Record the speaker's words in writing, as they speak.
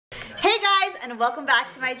and welcome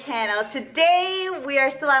back to my channel. Today we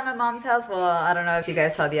are still at my mom's house. Well, I don't know if you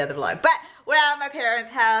guys saw the other vlog, but we're at my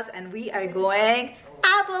parents' house and we are going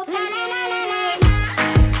apple picking.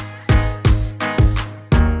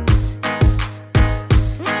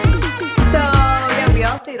 We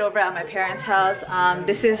all stayed over at my parents' house.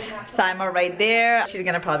 This is Sima right there. She's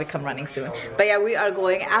gonna probably come running soon. But yeah, we are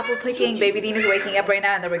going apple picking. Baby Dean is waking up right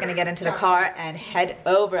now and then we're gonna get into the car and head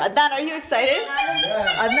over. Adnan, are you excited?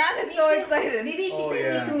 Yeah. Adnan is so excited. Oh,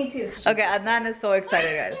 yeah. Me too. Okay, Adnan is so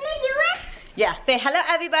excited, guys. Can I do it? Yeah, say hello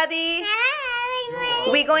everybody. Hello,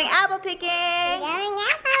 everybody. We're going apple picking.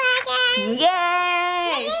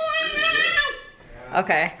 Yay!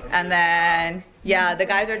 Okay, and then yeah, the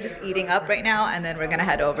guys are just eating up right now, and then we're gonna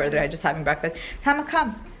head over. They're just having breakfast. Sima,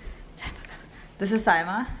 come. Sima, come. This is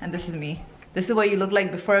Sima, and this is me. This is what you look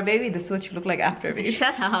like before a baby. This is what you look like after a baby.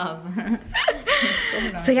 Shut up.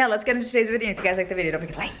 So yeah, let's get into today's video. If you guys like the video, don't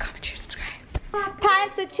forget to like, comment, share, subscribe.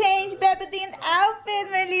 Time to change Baby Dean's outfit,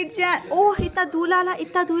 Millie Jan. Oh, इतना दूल्हा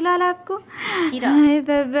ला आपको. Hi,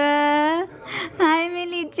 Baba. Hi,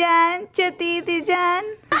 Millie Jan. Chatiti Jan.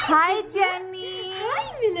 Hi, Jenny.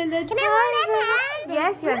 Hi, Millie. Can I hold his hand?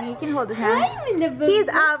 Yes, Jenny, you can hold his hand. Hi, Millie. He's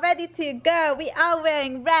all ready to go. We are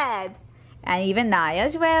wearing red. And even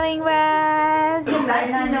Naya's wearing red.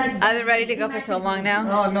 I've been ready to go for so long now.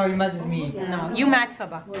 Oh no, you matches me. No, you match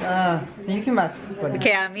Saba. You can match.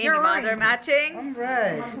 Okay, me and Iman are matching. I'm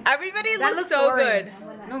red. Everybody looks so good.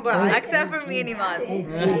 No, but Except for me and Iman.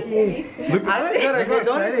 I look good.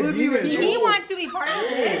 Don't include me with He wants to be part of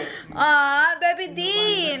it. Aw, Baby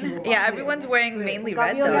Dean. Yeah, everyone's wearing mainly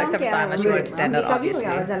red though, except Sima. She wanted to stand out, obviously.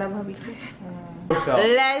 Let's go. Over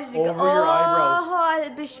your eyebrows. Oh,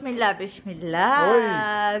 Bismillah,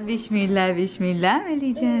 Bismillah. Bismillah, Bismillah,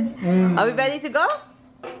 Millie Jan. Are we ready to go?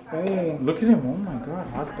 Oh, look at him. Oh my god,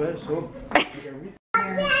 hot bed soap.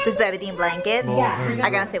 This Baby Dean blanket. I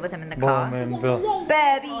gotta sit with him in the car. Man, Bill.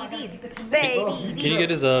 Baby Dean, Baby Dean. Can you get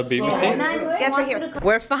his baby seat? Yeah, it's right here.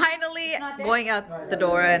 We're finally going out the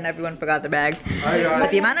door and everyone forgot their bags.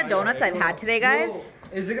 But the amount of donuts I've had today, guys.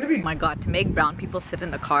 Is it gonna be? Oh my god, to make brown people sit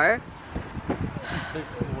in the car.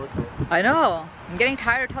 I know. I'm getting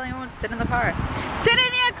tired of telling everyone to sit in the car. Sit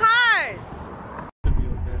in your cars!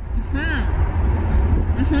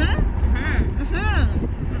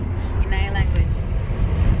 In our language.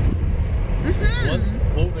 Once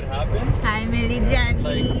COVID happened, Hi, Millie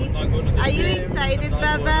Jandy. Are you excited,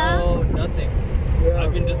 Baba? No, nothing.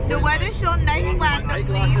 I've been just The weather's so nice, eyeglasses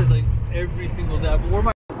wonderfully. like every single day. I've worn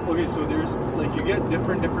my. Okay, so there's like you get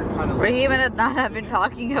different kind of. Raheem and Adnan have been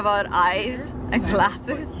talking about eyes and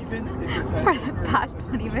glasses for the past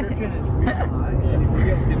 20 minutes.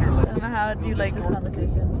 How do you like this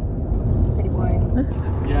conversation? Pretty boring.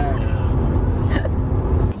 Yeah.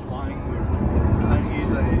 Just lying. And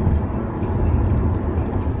he's like.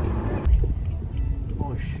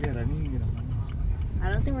 Oh shit! I didn't even get a mask. I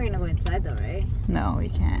don't think we're gonna go inside though, right? No, we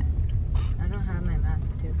can't. I don't have my mask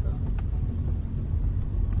too, so.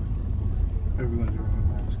 Everyone's wearing a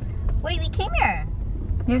mask. Wait, we came here.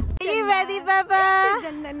 Here. Are you ready, Baba?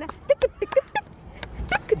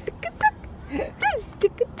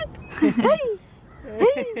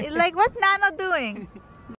 Like, what's Nana doing?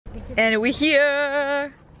 And we're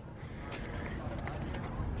here.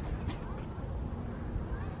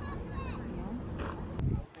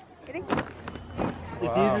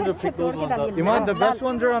 It's easier to pick those ones up. Iman, the best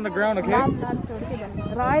ones are on the ground, okay? You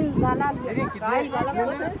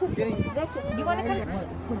want to come?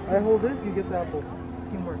 I hold this, you get the apple.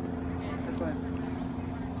 Teamwork. That's fine.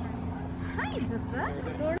 Hi,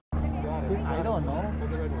 Baba. I don't know.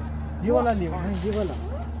 You wanna leave? You wanna?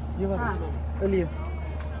 You wanna? Leave.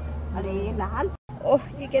 Oh,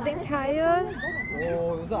 you're getting tired?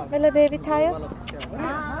 Oh, that. Mela baby tired?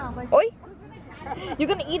 Oi! You're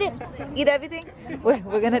gonna eat it. Eat everything.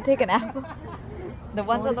 We're gonna take an apple. The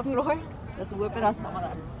ones on the floor. Let's whip it out some of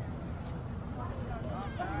them.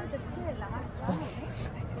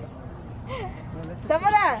 Some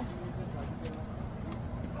of that.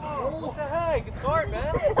 Oh, what the heck? It's hard,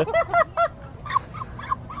 man.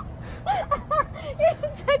 You're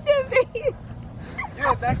such a beast. Dude,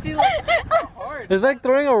 it's actually like hard. It's like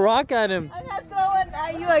throwing a rock at him. I'm not throwing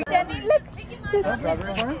at you again. Jenny, let's What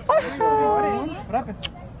happened?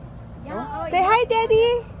 say hi, Daddy.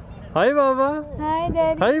 Hi, Baba. Hi,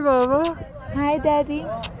 Daddy. Hi, Baba. Hi, Daddy.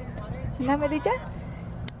 Na Marija?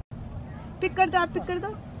 Pick kar do, pick kar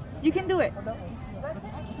do. You can do it.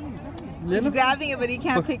 He's grabbing it, but he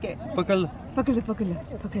can't pick it. पकड़ लो. Pakad lo, pakad lo,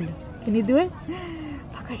 pakad lo. Can you do it?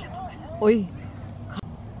 Pakad lo, pakad lo. Oi.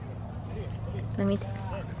 Let me take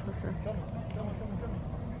this closer.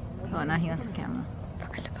 Oh, now he wants the camera.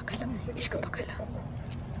 Pakad lo, pakad lo. इसको पकड़ लो।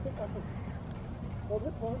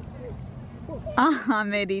 Ah,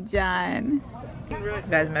 मेरी जान.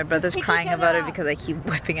 Guys, my brother's crying about it because I keep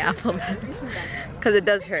whipping apples. Because it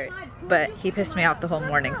does hurt. But he pissed me off the whole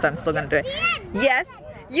morning, so I'm still gonna do it. Yes?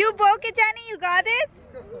 You broke it, Jenny? You got it?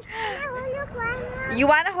 You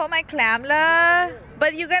wanna hold my clam, la?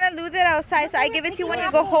 But you're gonna lose it outside, so I give it to you when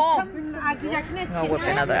you go home. I'm gonna whip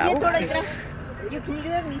another apple. Can you do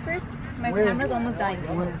it with me first? My camera's almost dying.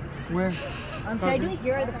 Where? Should I do it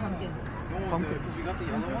here or the pumpkin?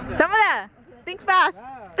 Samada, think fast.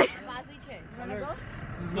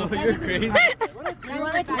 So you're crazy. You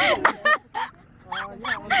wanna do it?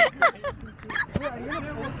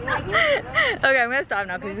 Okay, I'm gonna stop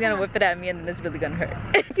now because he's gonna whip it at me and then it's really gonna hurt.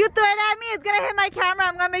 If you throw it at me, it's gonna hit my camera.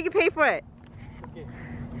 I'm gonna make you pay for it.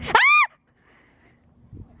 Ah!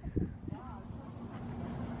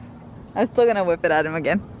 I'm still gonna whip it at him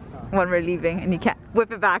again when we're leaving and you can't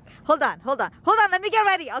whip it back. Hold on, hold on, hold on. Let me get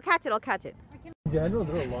ready. I'll catch it. I'll catch it. Yeah, I know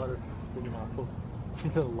there are a lot of apples.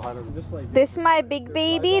 There's a lot of just like. This my big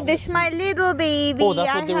baby. This my little baby. Oh,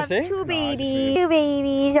 that's what they were saying? I have two babies. Two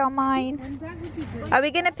babies are mine. Are we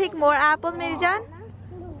gonna pick more apples, Meri Jaan?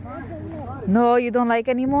 No, you don't like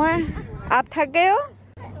anymore? आप थक गए हो?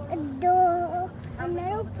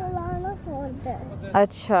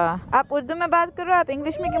 अच्छा, आप उर्दू में बात करो, आप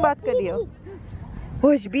इंग्लिश में क्यों बात कर रही हो?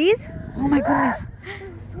 Hush bees? Oh my goodness.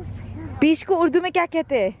 बीज को उर्दू में क्या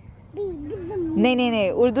कहते हैं? नहीं नहीं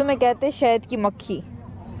नहीं, उर्दू में कहते हैं शहद की मक्खी.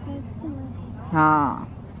 हाँ.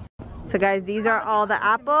 So guys, these are all the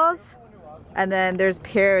apples, and then there's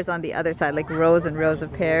pears on the other side, like rows and rows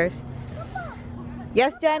of pears.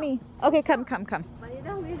 Yes, Johnny. Okay, come, come, come.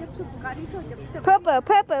 Purple,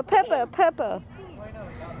 purple, purple, purple.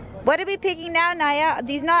 What are we picking now, Naya?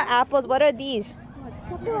 These not apples. What are these?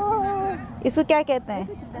 इसको क्या कहते हैं?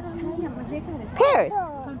 Pears.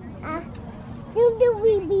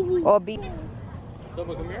 Oh, bee.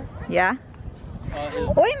 Saba, come here. Yeah.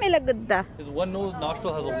 Oy, mela gudda. His one nose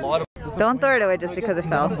nostril has a lot of. Don't throw it away just because it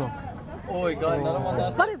fell. Oh my god, none of them on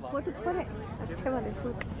that.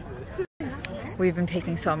 We've been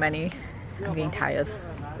taking so many. I'm getting tired.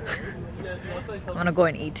 I'm gonna go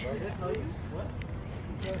and eat.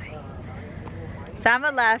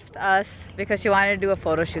 Sama left us because she wanted to do a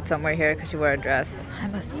photo shoot somewhere here because she wore a dress.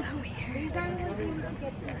 Sama's so weird.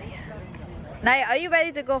 Naya, are you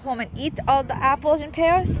ready to go home and eat all the apples and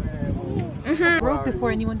pears? Mm-hmm. Broke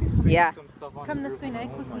before anyone. Yeah. Come this way, Naya,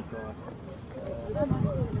 quickly.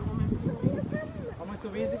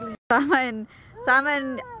 Sama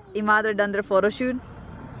and Imad are done their photo shoot.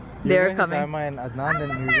 They're coming. Sama and Adnan, then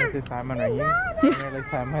you can say Sama and Rahim. You're like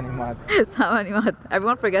Sama and Imad. Sama and Imad.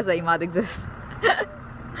 Everyone forgets that Imad exists.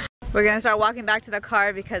 We're gonna start walking back to the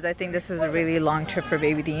car because I think this is a really long trip for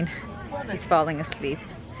baby Dean. He's falling asleep.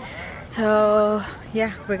 So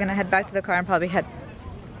yeah, we're gonna head back to the car and probably head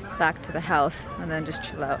back to the house and then just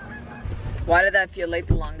chill out. Why did that feel like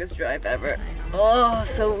the longest drive ever? Oh,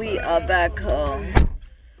 so we are back home. I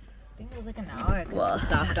think it was like an hour. Well,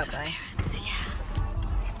 stopped up by yeah.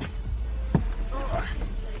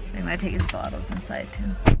 I'm gonna take his bottles inside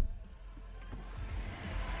too.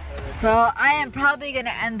 So I am probably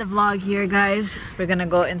gonna end the vlog here, guys. We're gonna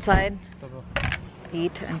go inside,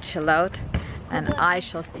 eat and chill out, and I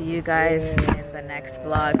shall see you guys in the next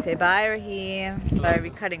vlog. Say bye, Rahim. Sorry,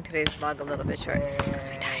 we're cutting today's vlog a little bit short because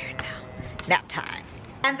we're tired now. Nap time.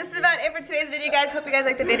 And this is about it for today's video, guys. Hope you guys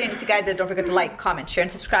liked the video, and if you guys did, don't forget to like, comment, share,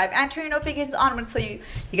 and subscribe, and turn your notifications on so you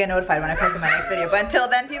get notified when I post my next video. But until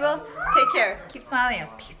then, people, take care, keep smiling, and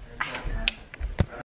peace out.